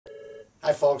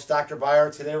Hi folks, Dr.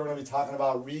 Byer. Today we're going to be talking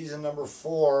about reason number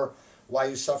 4 why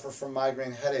you suffer from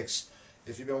migraine headaches.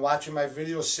 If you've been watching my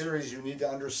video series, you need to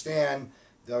understand,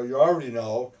 though you already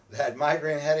know, that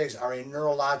migraine headaches are a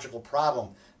neurological problem.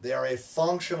 They are a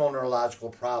functional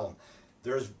neurological problem.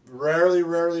 There's rarely,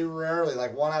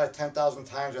 like 1 out of 10,000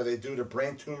 times are they due to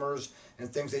brain tumors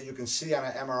and things that you can see on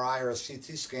an MRI or a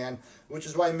CT scan, which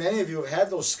is why many of you have had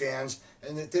those scans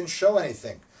and it didn't show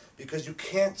anything, because you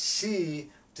can't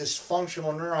see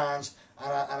dysfunctional neurons on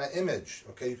an image.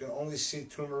 Okay, you can only see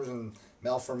tumors and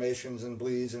malformations and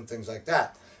bleeds and things like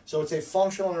that. So it's a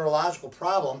functional neurological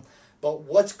problem, but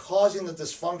what's causing the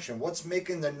dysfunction? What's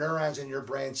making the neurons in your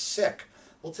brain sick?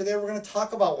 Well, today we're going to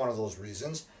talk about one of those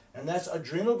reasons, and that's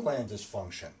adrenal gland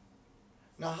dysfunction.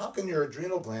 Now, how can your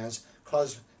adrenal glands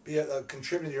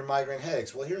contribute to your migraine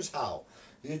headaches? Well, here's how.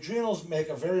 The adrenals make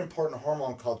a very important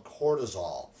hormone called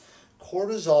cortisol.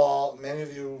 Cortisol, many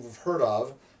of you have heard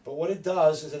of, but what it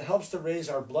does is it helps to raise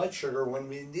our blood sugar when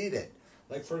we need it.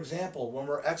 Like, for example, when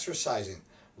we're exercising,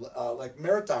 like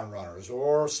marathon runners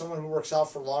or someone who works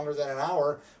out for longer than an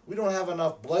hour, we don't have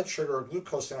enough blood sugar or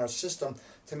glucose in our system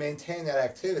to maintain that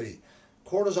activity.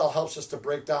 Cortisol helps us to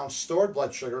break down stored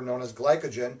blood sugar, known as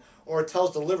glycogen, or it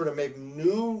tells the liver to make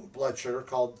new blood sugar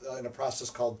in a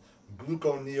process called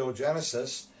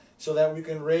gluconeogenesis, so that we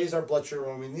can raise our blood sugar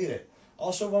when we need it.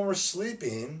 Also, when we're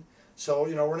sleeping, so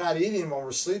we're not eating when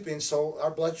we're sleeping, so our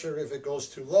blood sugar, if it goes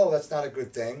too low, that's not a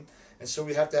good thing. And so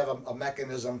we have to have a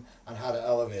mechanism on how to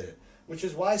elevate it, which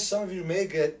is why some of you may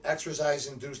get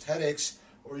exercise-induced headaches,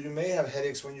 or you may have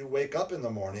headaches when you wake up in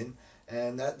the morning,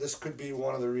 and this could be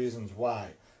one of the reasons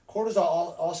why.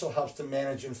 Cortisol also helps to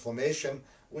manage inflammation,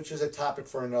 which is a topic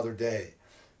for another day.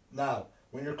 Now,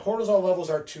 when your cortisol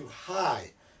levels are too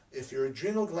high, if your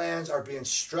adrenal glands are being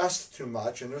stressed too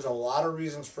much, and there's a lot of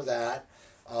reasons for that,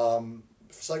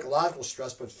 psychological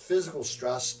stress, but physical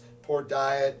stress, poor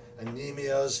diet,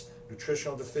 anemias,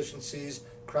 nutritional deficiencies,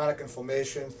 chronic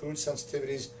inflammation, food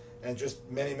sensitivities, and just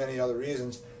many other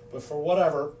reasons. But for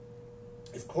whatever,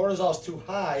 if cortisol is too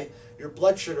high, your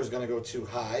blood sugar is going to go too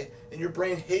high, and your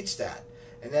brain hates that.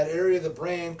 And that area of the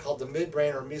brain called the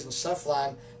midbrain or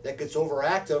mesencephalon that gets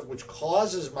overactive, which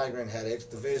causes migraine headaches,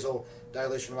 the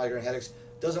vasodilation of migraine headaches,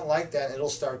 doesn't like that, and it'll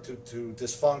start to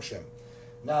dysfunction.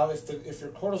 Now, if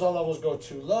your cortisol levels go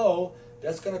too low,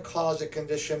 that's going to cause a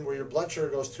condition where your blood sugar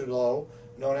goes too low,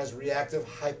 known as reactive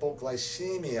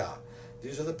hypoglycemia.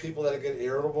 These are the people that get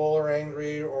irritable or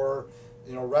angry or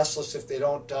restless if they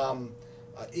don't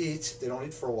eat. They don't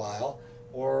eat for a while.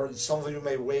 Or some of you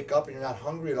may wake up and you're not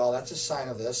hungry at all. That's a sign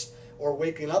of this. Or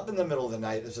waking up in the middle of the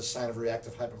night is a sign of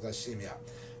reactive hypoglycemia.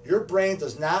 Your brain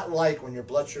does not like when your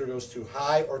blood sugar goes too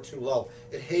high or too low.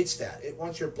 It hates that. It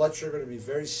wants your blood sugar to be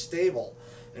very stable.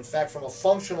 In fact, from a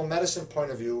functional medicine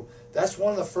point of view, that's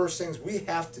one of the first things we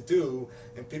have to do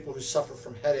in people who suffer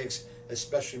from headaches,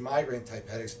 especially migraine type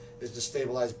headaches, is to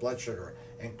stabilize blood sugar.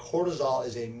 And cortisol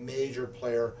is a major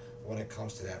player when it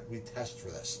comes to that. We test for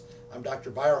this. I'm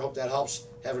Dr. Byer. Hope that helps.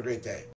 Have a great day.